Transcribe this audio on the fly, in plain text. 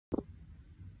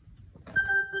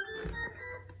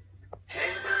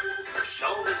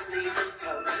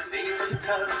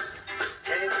toes.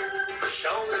 Head,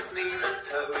 shoulders, knees and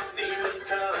toes. Knees and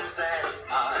toes and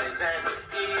eyes and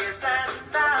ears and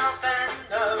mouth and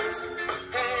nose.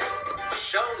 Head,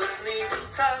 shoulders, knees and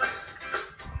toes.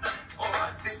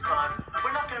 Alright, this time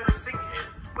we're not going to sing head.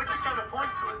 We're just going to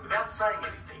point to it without saying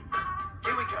anything.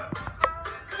 Here we go.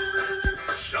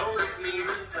 Shoulders, knees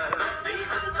and toes.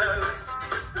 Knees and toes.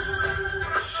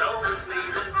 Shoulders,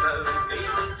 knees and toes.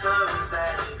 Knees and toes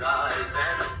and eyes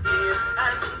and ears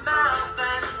and mouth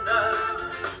and nose.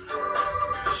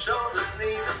 Shoulders,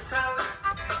 knees and toes.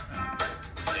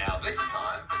 Now this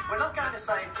time, we're not going to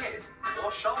say head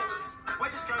or shoulders.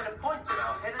 We're just going to point to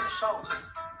our head and shoulders.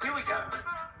 Here we go.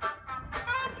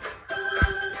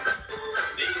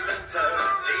 Knees and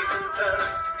toes, knees and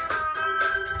toes.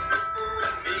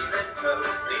 Knees and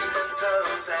toes, knees and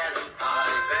toes and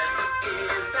eyes and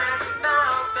ears and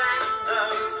mouth and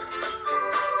nose.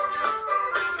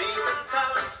 Knees and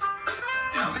toes.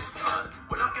 Now this time,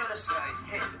 we're not going to say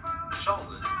head,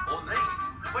 shoulders or knees.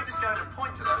 We're just going to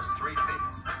point to those three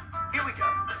things. Here we go.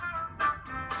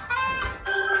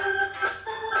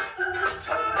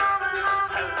 Toes,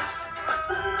 toes.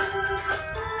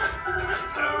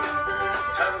 Toes,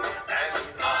 toes and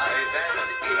eyes and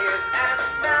ears and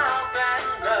mouth and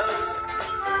nose.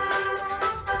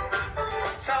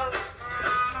 Toes.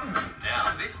 Now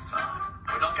this time,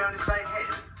 we're not going to say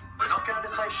head, we're not going to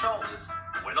say shoulders,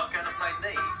 we're not going to say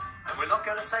knees, and we're not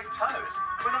going to say toes.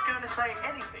 We're not going to say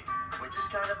anything. We're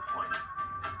just going to point.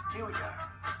 Here we go.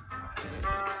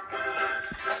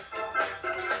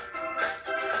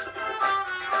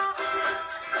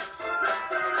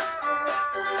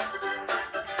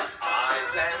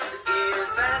 Eyes and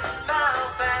ears and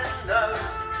mouth and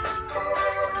nose.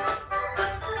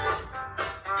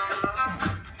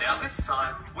 Now this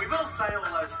time, we will say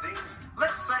all those things.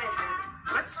 Let's say head,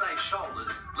 let's say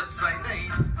shoulders, let's say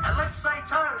knees, and let's say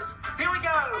toes. Here we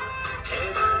go.